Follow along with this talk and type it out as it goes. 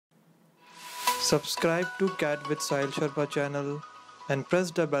Subscribe to Cat with Sahil Sharma channel and press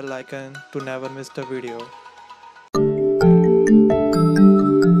the bell icon to never miss the video.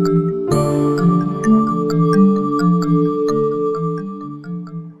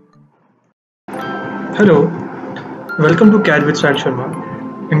 Hello, welcome to Cat with Sahil Sharma.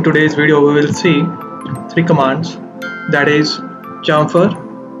 In today's video we will see three commands, that is chamfer,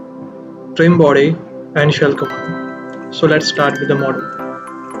 trim body and shell command. So let's start with the model.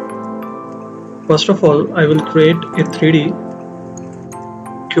 First of all, I will create a 3D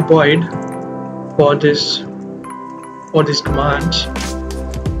cuboid for these commands.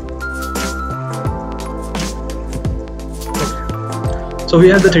 Okay. So we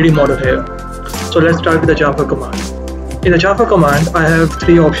have the 3D model here. So let's start with the chamfer command. In the chamfer command, I have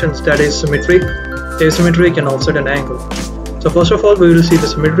three options, that is symmetric, asymmetric and offset and angle. So first of all, we will see the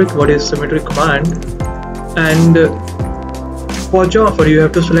symmetric. What is symmetric command? And for chamfer, you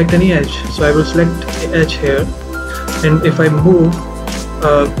have to select any edge. So I will select the edge here, and if I move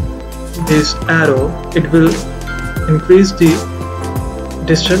this arrow, it will increase the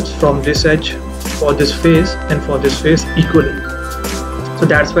distance from this edge for this face and for this face equally. So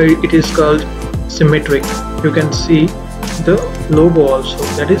that's why it is called symmetric. You can see the logo also,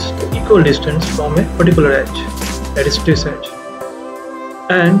 that is the equal distance from a particular edge, that is this edge.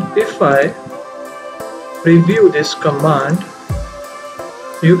 And if I preview this command,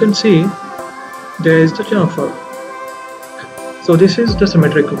 you can see there is the chamfer. So this is the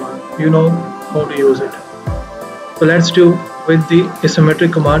symmetric command. You know how to use it. So let's do with the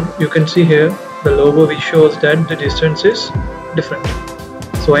asymmetric command. You can see here the logo which shows that the distance is different.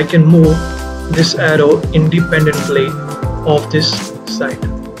 So I can move this arrow independently of this side.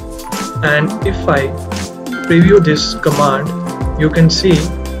 And if I preview this command, you can see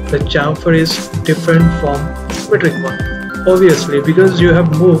the chamfer is different from symmetric one. Obviously, because you have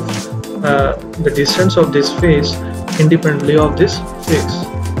moved the distance of this face independently of this face.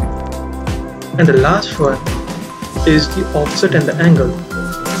 And the last one is the offset and the angle.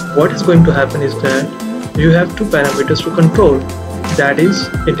 What is going to happen is that you have two parameters to control, that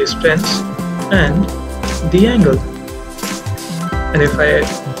is the distance and the angle. And if I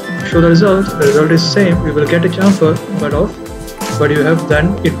show the result is same. We will get a chamfer, but you have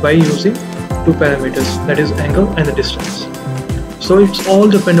done it by using two parameters, that is angle and the distance. So it's all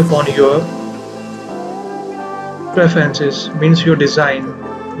depend upon your preferences, means your design,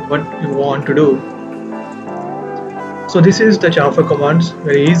 what you want to do. So this is the chamfer commands,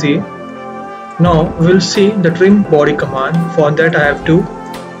 very easy. Now we'll see the trim body command. For that I have to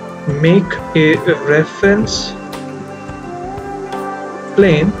make a reference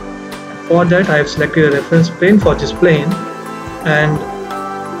plane. For that I have selected a reference plane for this plane, and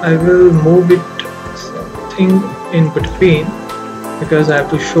I will move it something in between because I have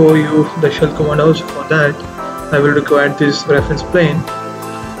to show you the shell command also. For that I will require this reference plane.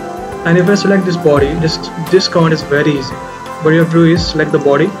 And if I select this body, this command is very easy. What you have to do is select the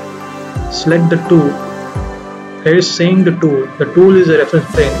body, select the tool. Here is saying the tool. The tool is a reference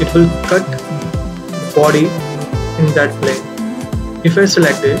plane. It will cut the body in that plane. If I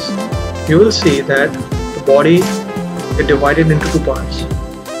select this, you will see that the body is divided into two parts,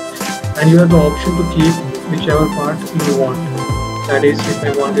 and you have the option to keep whichever part you want. That is, if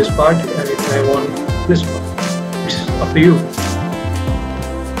I want this part and if I want this part, it's up to you.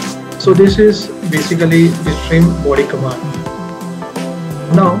 So this is basically the trim body command.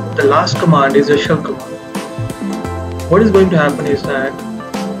 Now the last command is a shell command. What is going to happen is that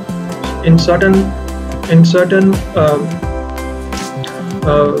in certain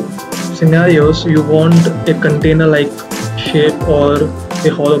scenarios you want a container like shape or a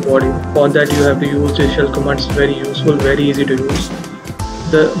hollow body. For that you have to use the shell command. It's very useful, very easy to use.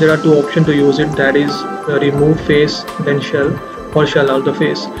 There are two options to use it, that is remove face then shell, or shell out the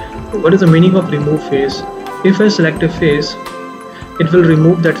face. What is the meaning of remove face? If I select a face, it will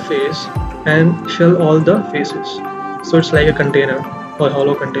remove that face and shell all the faces. So it's like a container or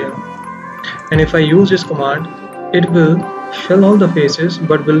hollow container. And if I use this command, it will shell all the faces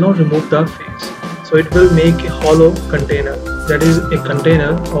but will not remove the face. So it will make a hollow container. That is a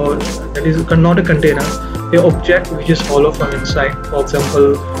container, or that is not a container, an object which is hollow from inside. For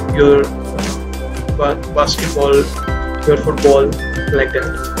example, your basketball, your football, like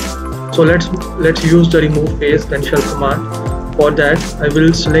that. So let's use the remove face then shell command. For that I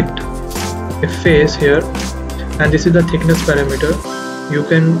will select a face here, and this is the thickness parameter. You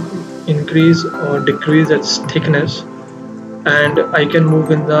can increase or decrease its thickness, and I can move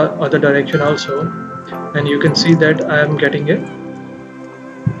in the other direction also, and you can see that I am getting a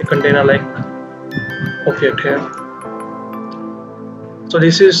container like object here. So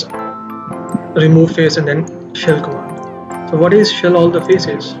this is remove face and then shell command. So what is shell all the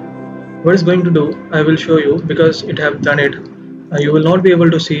faces? What it's going to do, I will show you, because it have done it. You will not be able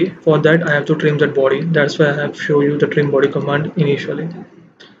to see. For that I have to trim that body. That's why I have shown you the trim body command initially.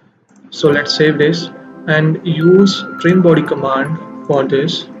 So let's save this and use trim body command for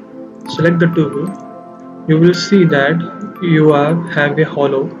this. Select the tool. You will see that you have a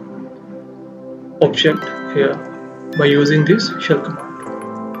hollow object here by using this shell command.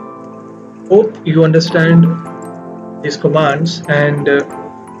 Hope you understand these commands, and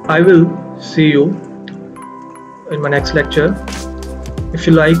I will see you in my next lecture. If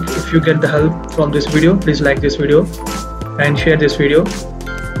you get the help from this video, please like this video and share this video,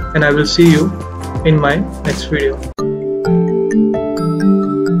 and I will see you in my next video.